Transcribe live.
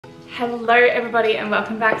Hello everybody and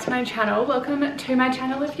welcome back to my channel. Welcome to my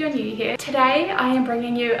channel if you're new here. Today I am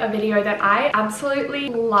bringing you a video that I absolutely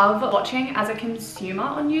love watching as a consumer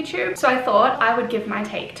on YouTube. So I thought I would give my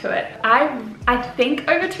take to it. I think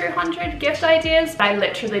over 200 gift ideas, but I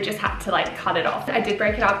literally just had to like cut it off. I did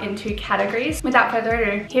break it up into categories. Without further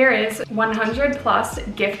ado, here is 100 plus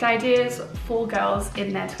gift ideas for girls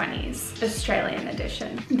in their 20s, Australian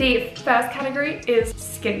edition. The first category is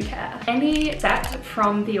skincare. Any set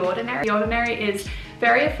from The Ordinary. The Ordinary is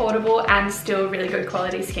very affordable and still really good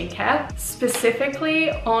quality skincare. Specifically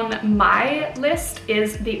on my list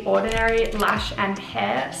is the Ordinary Lash and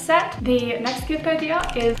Hair set. The next gift idea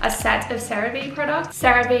is a set of CeraVe products.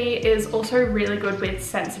 CeraVe is also really good with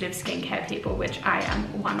sensitive skincare people, which I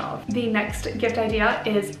am one of. The next gift idea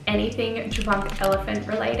is anything drunk elephant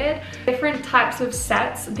related. Different types of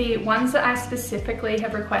sets. The ones that I specifically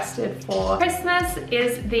have requested for Christmas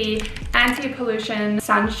is the anti-pollution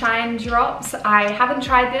sunshine drops. I haven't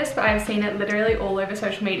tried this, but I've seen it literally all over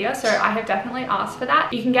social media, so I have definitely asked for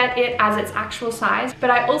that. You can get it as its actual size, but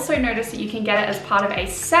I also noticed that you can get it as part of a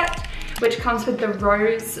set which comes with the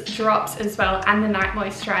rose drops as well and the night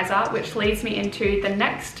moisturizer, which leads me into the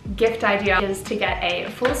next gift idea is to get a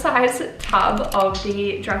full-size tub of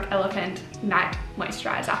the Drunk Elephant night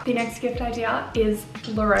moisturizer. The next gift idea is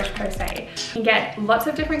La Roche-Posay. You can get lots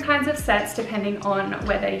of different kinds of sets depending on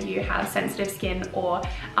whether you have sensitive skin or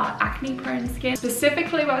acne prone skin.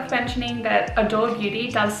 Specifically worth mentioning that Adore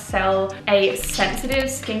Beauty does sell a sensitive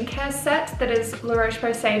skincare set that is La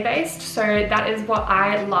Roche-Posay based, so that is what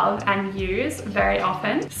I love and use very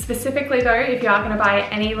often. Specifically though, if you are going to buy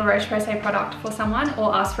any La Roche-Posay product for someone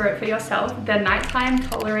or ask for it for yourself, the nighttime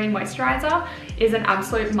tolerating moisturizer is an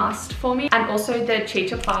absolute must for me, and also the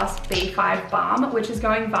Cheetah-Plast B5 balm, which is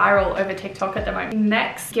going viral over TikTok at the moment.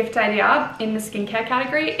 Next gift idea in the skincare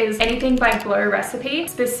category is anything by Glow Recipe,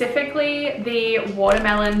 specifically the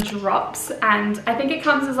watermelon drops, and I think it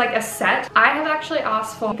comes as like a set. I have actually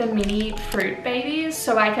asked for the mini fruit babies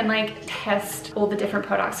so I can like test all the different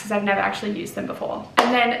products because I've never actually used them before.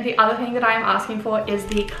 And then the other thing that I am asking for is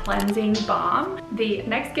the cleansing balm. The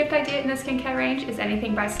next gift idea in the skincare range is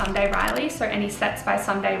anything by Sunday Riley, so any sets by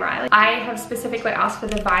Sunday Riley. I have specifically asked for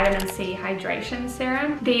the vitamin C hydration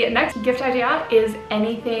serum. The next gift idea is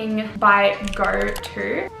anything by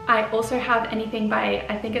Go2. I also have anything by,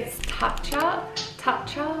 I think it's Tatcha.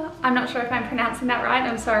 I'm not sure if I'm pronouncing that right,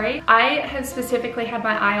 I'm sorry. I have specifically had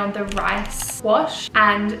my eye on the rice wash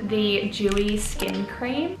and the dewy skin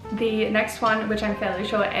cream. The next one, which I'm fairly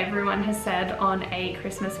sure everyone has said on a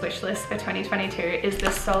Christmas wish list for 2022, is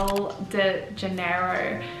the Sol de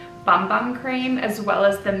Janeiro Bum Bum cream, as well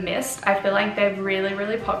as the mist. I feel like they're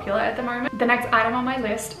really popular at the moment. The next item on my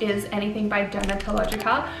list is anything by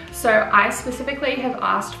Dermatologica. So I specifically have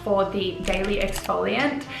asked for the Daily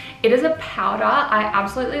Exfoliant. It is a powder. I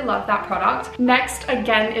absolutely love that product. Next,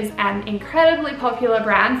 again, is an incredibly popular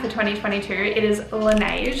brand for 2022. It is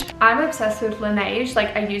Laneige. I'm obsessed with Laneige.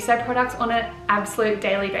 Like, I use their products on an absolute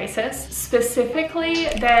daily basis. Specifically,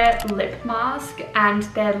 their lip mask and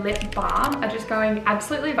their lip balm are just going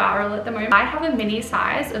absolutely viral at the moment. I have a mini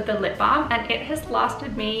size of the lip balm and it has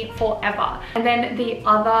lasted me forever. And then the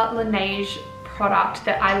other Laneige product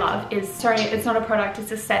that I love is, sorry, it's not a product,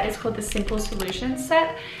 it's a set. It's called the Simple Solutions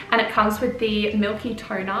set, and it comes with the Milky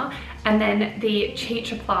Toner and then the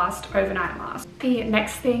Cheetah-Plast overnight mask. The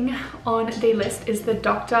next thing on the list is the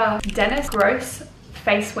Dr. Dennis Gross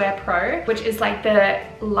Facewear Pro, which is like the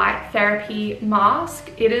light therapy mask.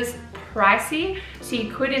 It is pricey, so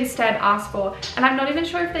you could instead ask for, and I'm not even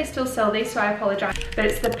sure if they still sell these, so I apologize, but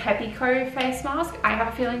it's the PepiCo face mask. I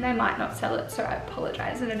have a feeling they might not sell it, so I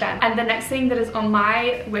apologize in advance. And the next thing that is on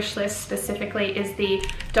my wish list specifically is the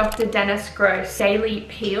Dr. Dennis Gross Daily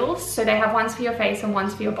Peels. So they have ones for your face and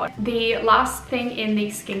ones for your body. The last thing in the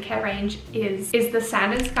skincare range is the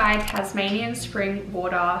Sand & Sky Tasmanian Spring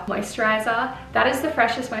Water Moisturizer. That is the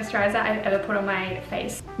freshest moisturizer I've ever put on my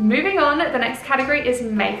face. Moving on, the next category is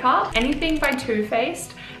makeup. Anything by Too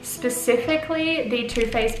Faced, specifically the Too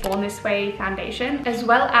Faced Born This Way foundation, as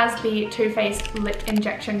well as the Too Faced lip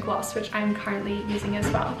injection gloss, which I'm currently using as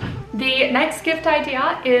well. The next gift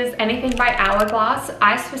idea is anything by Hourglass.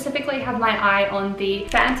 I specifically have my eye on the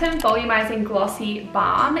Phantom Volumizing Glossy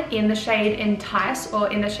Balm in the shade Entice,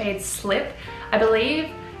 or in the shade Slip. I believe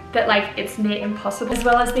that like it's near impossible, as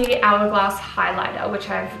well as the Hourglass highlighter, which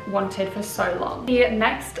I've wanted for so long. The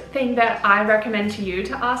next thing that I recommend to you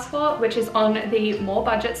to ask for, which is on the more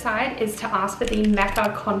budget side, is to ask for the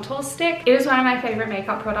Mecca contour stick. It is one of my favorite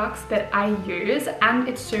makeup products that I use, and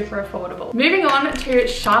it's super affordable. Moving on to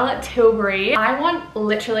Charlotte Tilbury. I want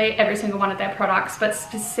literally every single one of their products, but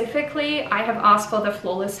specifically I have asked for the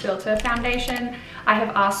Flawless Filter foundation. I have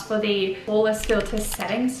asked for the Flawless Filter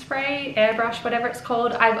setting spray, airbrush, whatever it's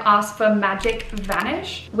called. I've asked for Magic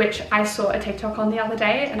Vanish, which I saw a TikTok on the other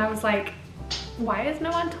day, and I was like, why is no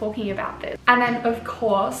one talking about this? And then of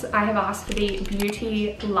course I have asked for the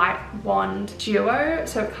Beauty Light Wand Duo,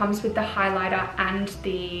 so it comes with the highlighter and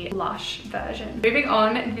the blush version. Moving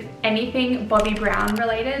on, anything Bobbi Brown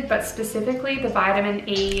related, but specifically the vitamin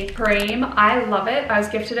E cream. I love it. I was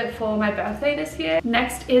gifted it for my birthday this year.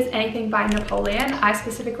 Next is anything by Napoleon. I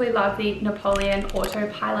specifically love the Napoleon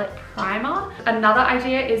Autopilot Primer. Another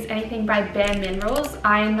idea is anything by Bare Minerals.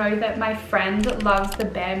 I know that my friend loves the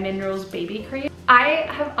Bare Minerals BB cream. I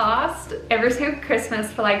have asked every single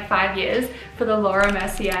Christmas for like 5 years for the Laura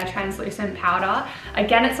Mercier translucent powder.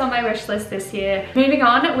 Again, it's on my wish list this year. Moving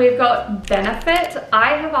on, we've got Benefit.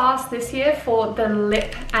 I have asked this year for the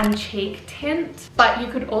lip and cheek tint, but you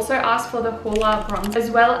could also ask for the Hoola bronzer,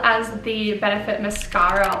 as well as the Benefit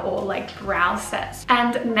mascara or like brow sets.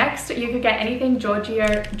 And next, you could get anything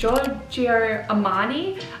Giorgio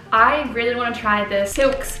Armani. I really want to try the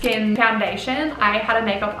Silk Skin foundation. I had a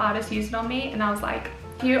makeup artist use it on me, and I was like,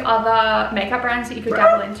 a few other makeup brands that you could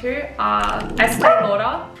dabble into are Estee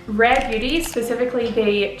Lauder, Rare Beauty, specifically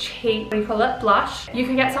the cheek, what do you call it, blush. You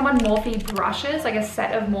could get someone Morphe brushes, like a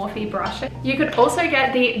set of Morphe brushes. You could also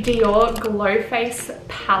get the Dior Glow Face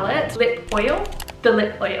palette lip oil. The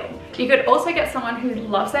lip oil. You could also get someone who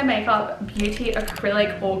loves their makeup beauty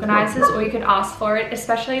acrylic organizers, or you could ask for it,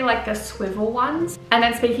 especially like the swivel ones. And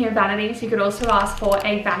then speaking of vanities, you could also ask for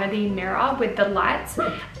a vanity mirror with the lights.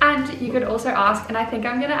 And you could also ask, and I think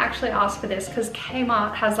I'm gonna actually ask for this because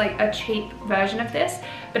Kmart has like a cheap version of this,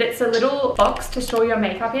 but it's a little box to store your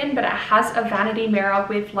makeup in, but it has a vanity mirror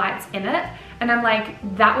with lights in it. And I'm like,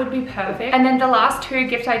 that would be perfect. And then the last two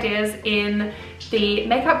gift ideas in the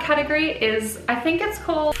makeup category is, I think it's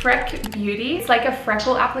called Freck Beauty. It's like a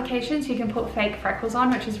freckle application, so you can put fake freckles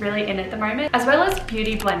on, which is really in at the moment, as well as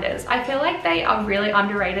beauty blenders. I feel like they are really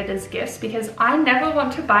underrated as gifts because I never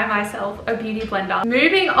want to buy myself a beauty blender.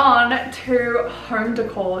 Moving on to home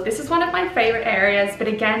decor. This is one of my favorite areas, but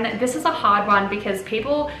again, this is a hard one because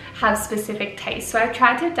people have specific tastes. So I've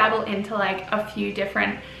tried to dabble into like a few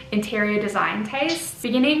different interior design tastes,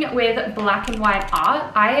 beginning with black and white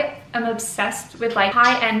art. I am obsessed with like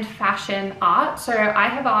high-end fashion art, so I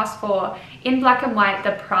have asked for, in black and white,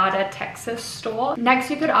 the Prada Texas store. Next,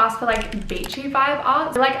 you could ask for like beachy vibe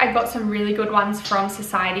art. Like I got some really good ones from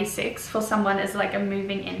Society 6 for someone as like a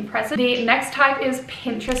moving in present. The next type is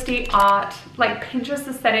Pinteresty art, like Pinterest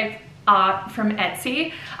aesthetic art from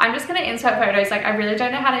Etsy. I'm just going to insert photos, like I really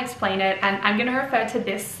don't know how to explain it, and I'm going to refer to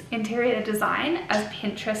this interior design as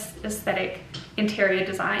Pinterest aesthetic interior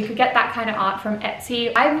design. You could get that kind of art from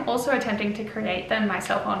Etsy. I'm also attempting to create them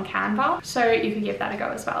myself on Canva, so you could give that a go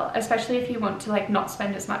as well, especially if you want to like not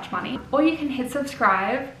spend as much money. Or you can hit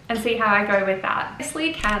subscribe and see how I go with that.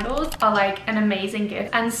 Obviously, candles are like an amazing gift,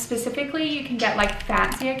 and specifically you can get like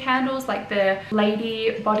fancier candles like the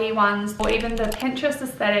lady body ones, or even the Pinterest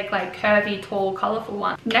aesthetic like curvy, tall, colorful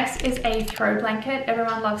one. Next is a throw blanket.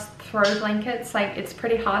 Everyone loves throw blankets. Like it's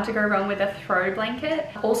pretty hard to go wrong with a throw blanket.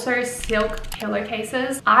 Also silk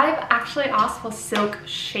pillowcases. I've actually asked for silk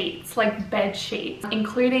sheets, like bed sheets,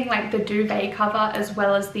 including like the duvet cover as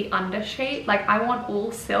well as the undersheet. Like I want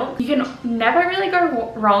all silk. You can never really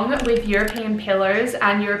go wrong with European pillows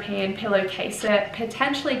and European pillowcases.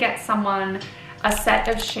 Potentially get someone a set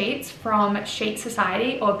of sheets from Sheet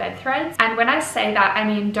Society or Bed Threads. And when I say that, I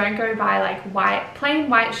mean don't go buy like white, plain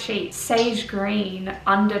white sheets, sage green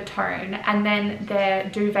undertone, and then their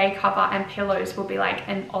duvet cover and pillows will be like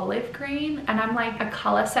an olive green. And I'm like, a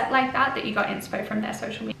color set like that you got inspo from their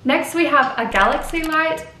social media. Next, we have a galaxy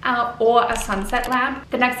light or a sunset lamp.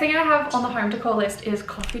 The next thing I have on the home decor list is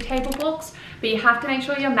coffee table books, but you have to make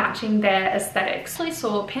sure you're matching their aesthetics. I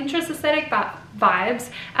saw Pinterest aesthetic vibes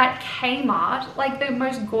at Kmart, like the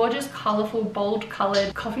most gorgeous, colorful, bold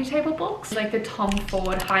colored coffee table books, like the Tom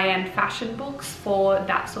Ford high-end fashion books for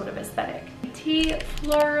that sort of aesthetic. Tea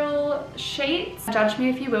floral sheets. Judge me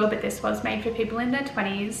if you will, but this was made for people in their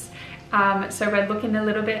 20s. So we're looking a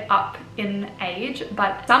little bit up in age,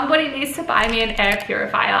 but somebody needs to buy me an air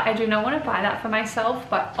purifier. I do not want to buy that for myself,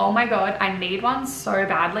 but oh my god, I need one so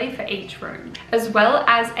badly for each room. As well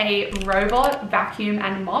as a robot vacuum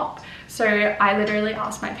and mop. So I literally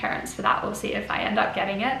asked my parents for that. We'll see if I end up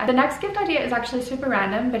getting it. The next gift idea is actually super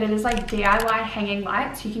random, but it is like DIY hanging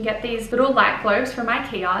lights. You can get these little light globes from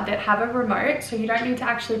IKEA that have a remote, so you don't need to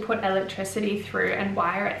actually put electricity through and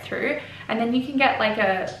wire it through. And then you can get like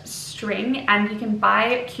a string and you can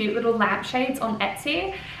buy cute little lampshades on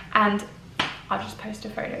Etsy, and I'll just post a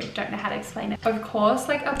photo, don't know how to explain it. Of course,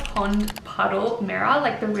 like a pond puddle mirror,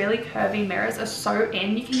 like the really curvy mirrors are so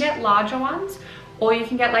in. You can get larger ones, or you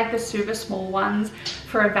can get like the super small ones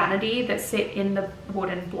for a vanity that sit in the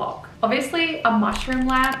wooden block. Obviously a mushroom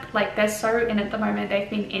lamp, like they're so in at the moment, they've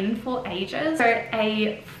been in for ages. So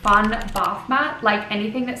a fun bath mat, like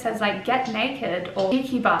anything that says like get naked or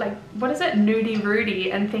tiki bath, like what is it, nudie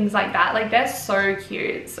Rudy and things like that, like they're so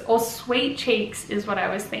cute. Or sweet cheeks is what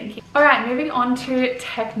I was thinking. All right, moving on to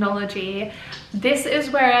technology. This is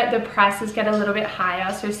where the prices get a little bit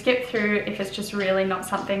higher, so skip through if it's just really not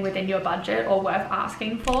something within your budget or worth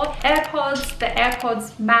asking for. AirPods, the AirPods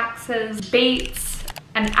Maxes, Beats,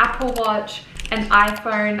 an Apple Watch, an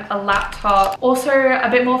iPhone, a laptop. Also a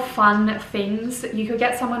bit more fun things. You could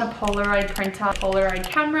get someone a Polaroid printer, Polaroid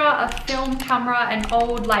camera, a film camera, an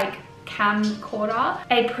old like camcorder,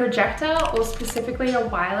 a projector, or specifically a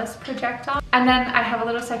wireless projector. And then I have a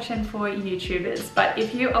little section for YouTubers, but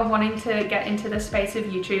if you are wanting to get into the space of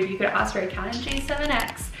YouTube, you could ask for a Canon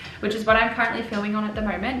G7X, which is what I'm currently filming on at the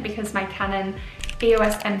moment because my Canon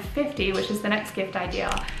EOS M50, which is the next gift idea,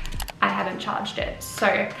 I haven't charged it.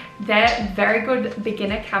 So they're very good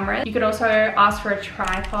beginner cameras. You could also ask for a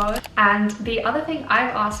tripod. And the other thing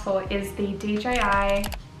I've asked for is the DJI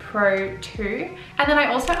Pro 2. And then I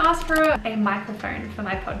also asked for a microphone for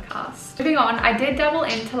my podcast. Moving on, I did dabble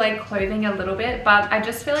into like clothing a little bit, but I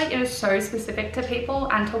just feel like it is so specific to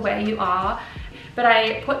people and to where you are. But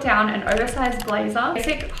I put down an oversized blazer,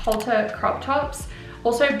 basic halter crop tops,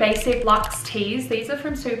 also basic luxe tees. These are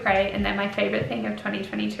from Supre and they're my favorite thing of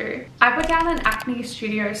 2022. I put down an Acne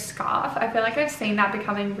Studio scarf. I feel like I've seen that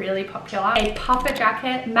becoming really popular. A puffer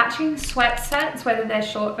jacket, matching sweat sets, whether they're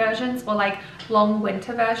short versions or like long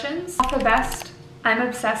winter versions. Puffer vest, I'm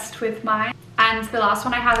obsessed with mine. And the last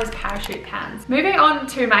one I have is parachute pants. Moving on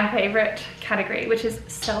to my favorite category, which is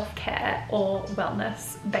self-care or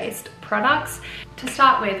wellness-based products. To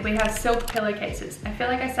start with, we have silk pillowcases. I feel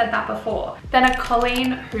like I said that before. Then a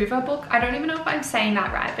Colleen Hoover book. I don't even know if I'm saying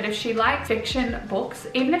that right, but if she likes fiction books,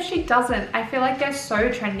 even if she doesn't, I feel like they're so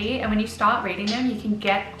trendy, and when you start reading them, you can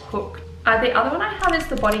get hooked. The other one I have is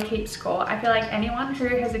the Body Keep Score. I feel like anyone who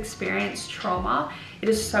has experienced trauma, it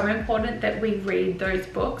is so important that we read those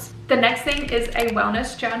books. The next thing is a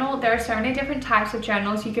wellness journal. There are so many different types of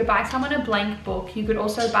journals. You could buy someone a blank book. You could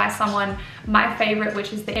also buy someone my favorite,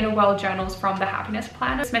 which is the Inner World journals from the Happiness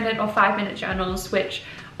Planner. 6-minute or 5-minute journals, which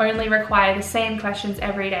only require the same questions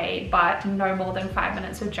every day, but no more than 5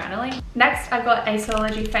 minutes of journaling. Next, I've got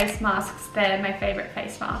Astrology face masks. They're my favorite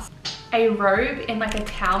face masks. A robe in like a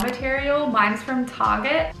towel material, mine's from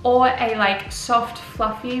Target, or a like soft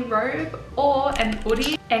fluffy robe, or an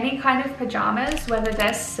hoodie, any kind of pajamas, whether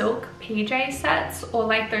they're silk PJ sets or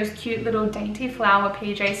like those cute little dainty flower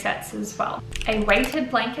PJ sets as well. A weighted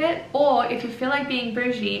blanket, or if you feel like being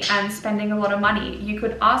bougie and spending a lot of money, you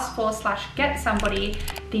could ask for / get somebody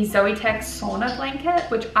the Zoetech sauna blanket,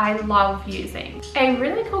 which I love using. A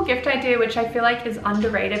really cool gift idea, which I feel like is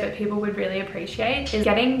underrated but people would really appreciate, is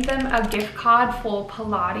getting them a gift card for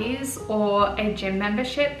Pilates or a gym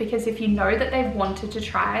membership, because if you know that they've wanted to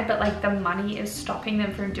try but like the money is stopping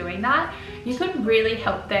them from doing that, you could really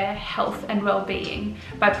help their health and well-being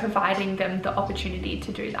by providing them the opportunity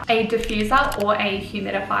to do that. A diffuser or a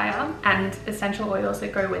humidifier and essential oils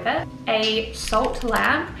that go with it. A salt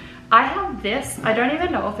lamp. I have this, I don't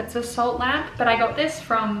even know if it's a salt lamp, but I got this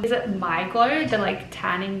from, is it My Glow, the like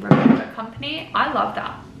tanning remover company? I love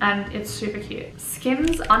that, and it's super cute.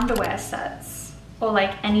 Skims underwear sets, or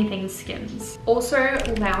like anything Skims. Also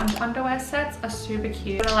lounge underwear sets are super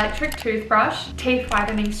cute. An electric toothbrush, teeth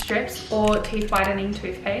whitening strips or teeth whitening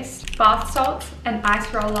toothpaste, bath salts, an ice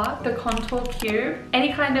roller, the contour cube,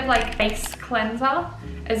 any kind of like face cleanser,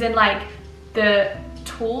 as in like the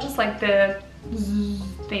tools, like the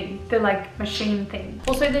thing, the like machine thing.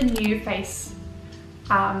 Also the new face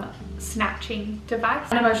snatching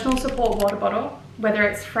device. An emotional support water bottle, whether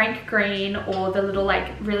it's Frank Green or the little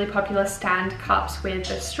like really popular stand cups with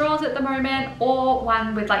the straws at the moment, or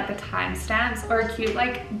one with like the timestamps, or a cute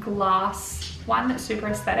like glass one, super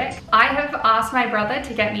aesthetic. I have asked my brother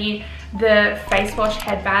to get me the face wash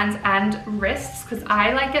headbands and wrists because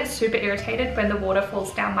I like get super irritated when the water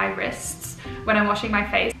falls down my wrists when I'm washing my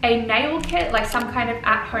face. A nail kit, like some kind of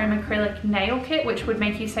at-home acrylic nail kit, which would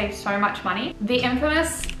make you save so much money. The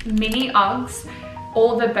infamous mini Uggs,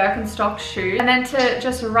 all the Birkenstock shoes, and then to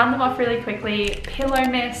just run them off really quickly, pillow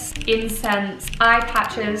mist, incense, eye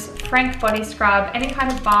patches, Frank body scrub, any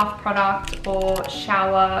kind of bath product or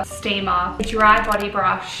shower steamer, a dry body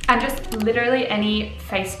brush, and just literally any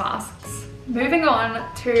face masks. Moving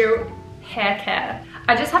on to hair care.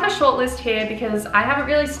 I just have a short list here because I haven't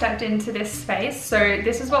really stepped into this space, so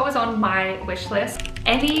this is what was on my wish list.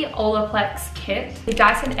 Any Olaplex Kit, the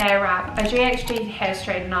Dyson Airwrap, a GHD hair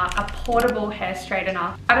straightener, a portable hair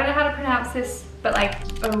straightener. I don't know how to pronounce this, but like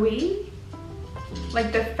Ouai?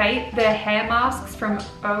 Like the hair masks from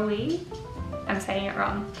Ouai? I'm saying it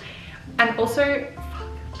wrong. And also,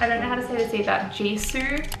 I don't know how to say this either,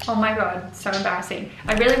 Gisou. Oh my god, so embarrassing.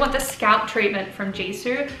 I really want the scalp treatment from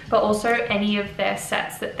Gisou, but also any of their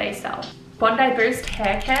sets that they sell. Bondi Boost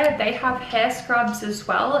Hair Care, they have hair scrubs as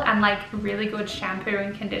well and like really good shampoo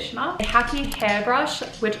and conditioner. A Hacky hairbrush,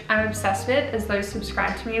 which I'm obsessed with, as those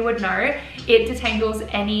subscribed to me would know, it detangles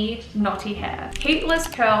any knotty hair.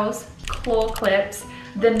 Heatless curls, claw clips,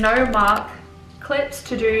 the no mark clips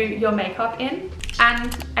to do your makeup in,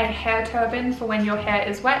 and a hair turban for when your hair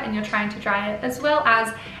is wet and you're trying to dry it, as well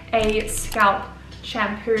as a scalp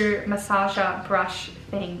shampoo massager brush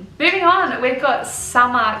thing. Moving on, we've got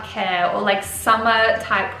summer care, or like summer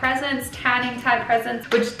type presents, tanning type presents,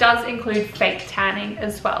 which does include fake tanning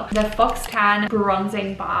as well. The Fox Tan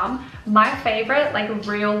bronzing balm, my favorite like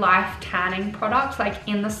real life tanning product, like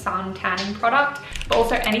in the sun tanning product, but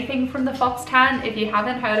also anything from the Fox Tan. If you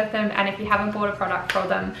haven't heard of them and if you haven't bought a product from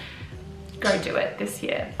them, go do it this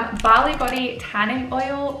year. Bali Body tanning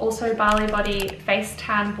oil, also Bali Body face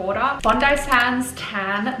tan water, Bondi Sands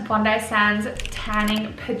tan, Bondi Sands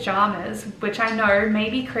tanning pajamas, which I know may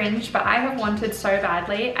be cringe, but I have wanted so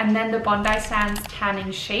badly, and then the Bondi Sands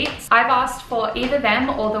tanning sheets. I've asked for either them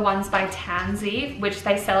or the ones by Tansy, which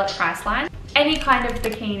they sell at Priceline. Any kind of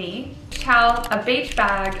bikini, towel, a beach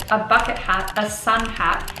bag, a bucket hat, a sun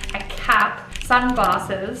hat, a cap,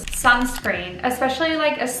 sunglasses, sunscreen, especially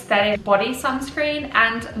like aesthetic body sunscreen,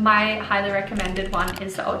 and my highly recommended one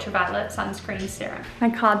is the ultraviolet sunscreen serum. My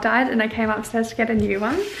card died and I came upstairs to get a new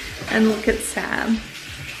one, and look at Sam.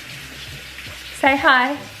 Say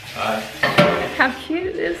hi. Hi. How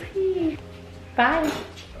cute is he? Bye.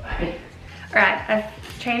 Bye. Alright,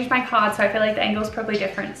 I've changed my card, so I feel like the angle's probably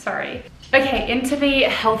different, sorry. Okay, into the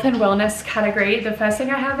health and wellness category, the first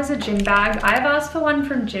thing I have is a gym bag. I've asked for one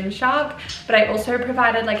from Gymshark, but I also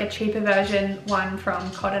provided like a cheaper version one from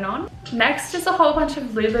Cotton On. Next is a whole bunch of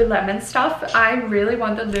Lululemon stuff. I really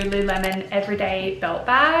want the Lululemon everyday belt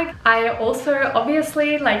bag. I also,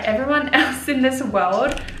 obviously, like everyone else in this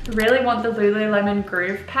world, really want the Lululemon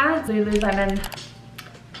groove pants, Lululemon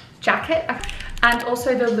jacket, and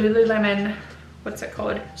also the Lululemon, what's it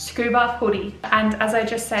called? Scuba hoodie. And as I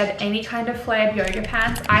just said, any kind of flared yoga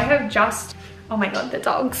pants. I have just, oh my god, the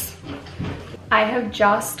dogs. I have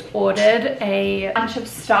just ordered a bunch of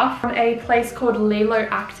stuff from a place called Lilo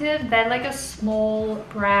Active. They're like a small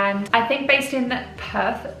brand, I think based in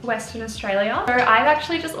Perth, Western Australia. So I've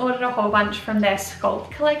actually just ordered a whole bunch from their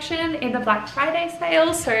Scalp collection in the Black Friday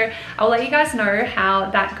sale. So I'll let you guys know how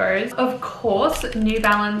that goes. Of course, New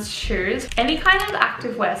Balance shoes, any kind of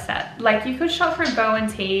activewear set. Like you could shop for Bow &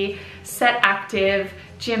 T, Set Active,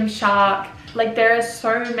 Gymshark. Like there are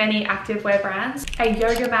so many activewear brands. A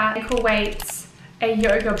yoga mat, ankle weights, a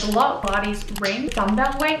yoga block, Pilates ring,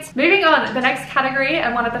 dumbbell weights. Moving on, the next category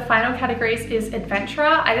and one of the final categories is adventurer.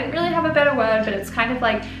 I didn't really have a better word, but it's kind of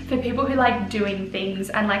like for people who like doing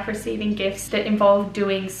things and like receiving gifts that involve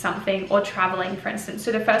doing something or traveling, for instance.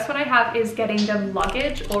 So the first one I have is getting them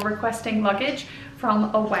luggage or requesting luggage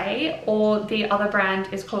from Ouai, or the other brand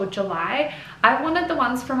is called July. I wanted the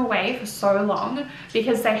ones from Ouai for so long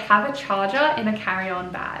because they have a charger in a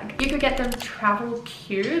carry-on bag. You could get them travel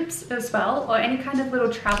cubes as well, or any kind of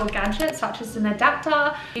little travel gadget such as an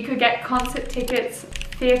adapter. You could get concert tickets,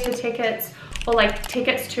 theatre tickets, or like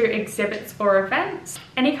tickets to exhibits or events.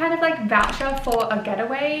 Any kind of like voucher for a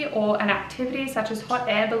getaway or an activity such as hot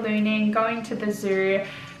air ballooning, going to the zoo,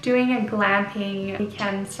 doing a glamping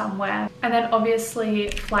weekend somewhere. And then obviously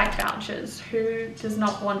flight vouchers. Who does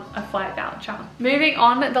not want a flight voucher? Moving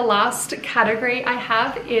on, the last category I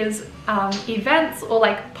have is events or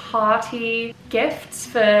like party gifts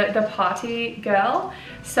for the party girl.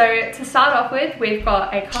 So to start off with, we've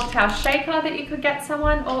got a cocktail shaker that you could get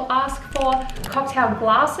someone, or ask for cocktail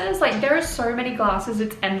glasses. Like there are so many glasses,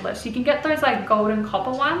 it's endless. You can get those like golden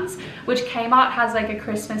copper ones, which Kmart has like a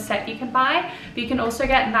Christmas set you can buy. But you can also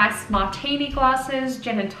get nice martini glasses,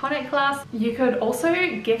 gin and tonic glass. You could also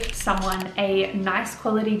gift someone a nice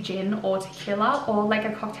quality gin or tequila, or like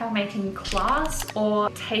a cocktail making class or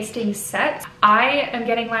tasting set. I am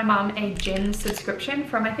getting my mum a gin subscription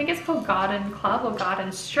from, I think it's called Garden Club or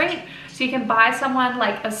Garden Street. So you can buy someone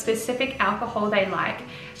like a specific alcohol they like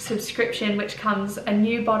subscription, which comes a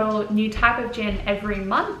new bottle, new type of gin every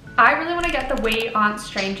month. I really want to get the We Aren't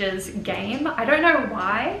Strangers game. I don't know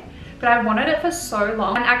why, but I wanted it for so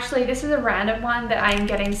long. And actually this is a random one that I am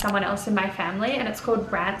getting someone else in my family, and it's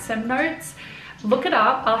called Ransom Notes. Look it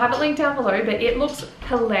up, I'll have it linked down below, but it looks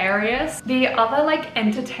hilarious. The other like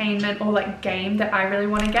entertainment or like game that I really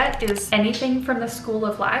want to get is anything from the School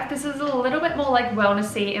of Life. This is a little bit more like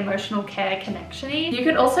wellnessy, emotional care, connection-y. You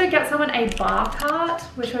could also get someone a bar cart,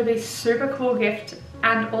 which would be super cool gift,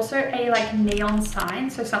 and also a like neon sign,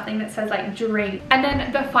 so something that says like drink. And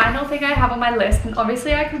then the final thing I have on my list, and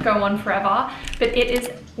obviously I could go on forever, but it is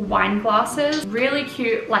wine glasses. Really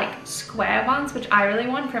cute like square ones, which I really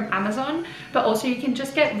want, from Amazon, but also you can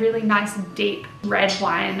just get really nice deep red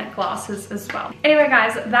wine glasses as well. Anyway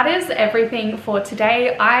guys, that is everything for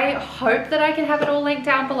today. I hope that I can have it all linked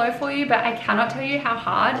down below for you, but I cannot tell you how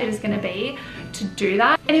hard it is going to be to do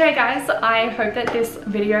that. Anyway guys, I hope that this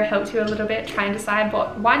video helped you a little bit try and decide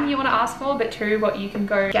what, one, you want to ask for, but two, what you can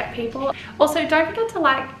go get people. Also, don't forget to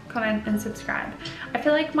like, comment and subscribe. I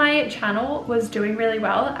feel like my channel was doing really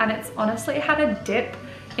well, and it's honestly had a dip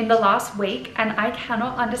in the last week, and I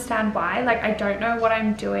cannot understand why. Like I don't know what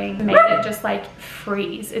I'm doing, made it just like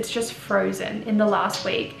freeze. It's just frozen in the last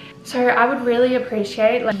week. So I would really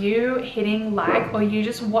appreciate like you hitting like, or you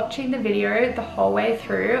just watching the video the whole way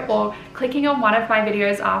through, or clicking on one of my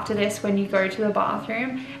videos after this when you go to the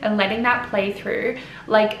bathroom and letting that play through.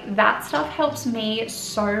 Like that stuff helps me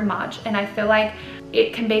so much, and I feel like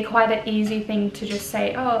it can be quite an easy thing to just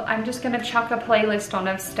say, oh, I'm just gonna chuck a playlist on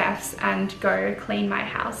of Steph's and go clean my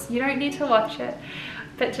house. You don't need to watch it,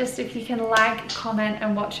 but just if you can like, comment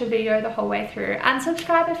and watch a video the whole way through, and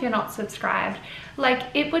subscribe if you're not subscribed, like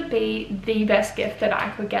it would be the best gift that I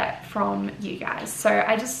could get from you guys. So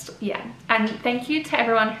I just, yeah. And thank you to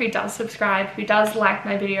everyone who does subscribe, who does like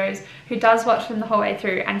my videos, who does watch them the whole way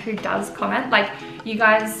through, and who does comment. Like you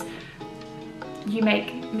guys, you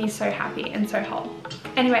make me so happy and so whole.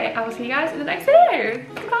 Anyway, I will see you guys in the next video.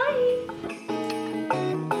 Bye.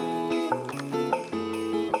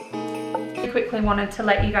 I quickly wanted to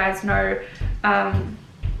let you guys know, I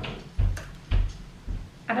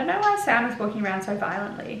don't know why Sam is walking around so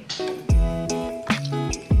violently.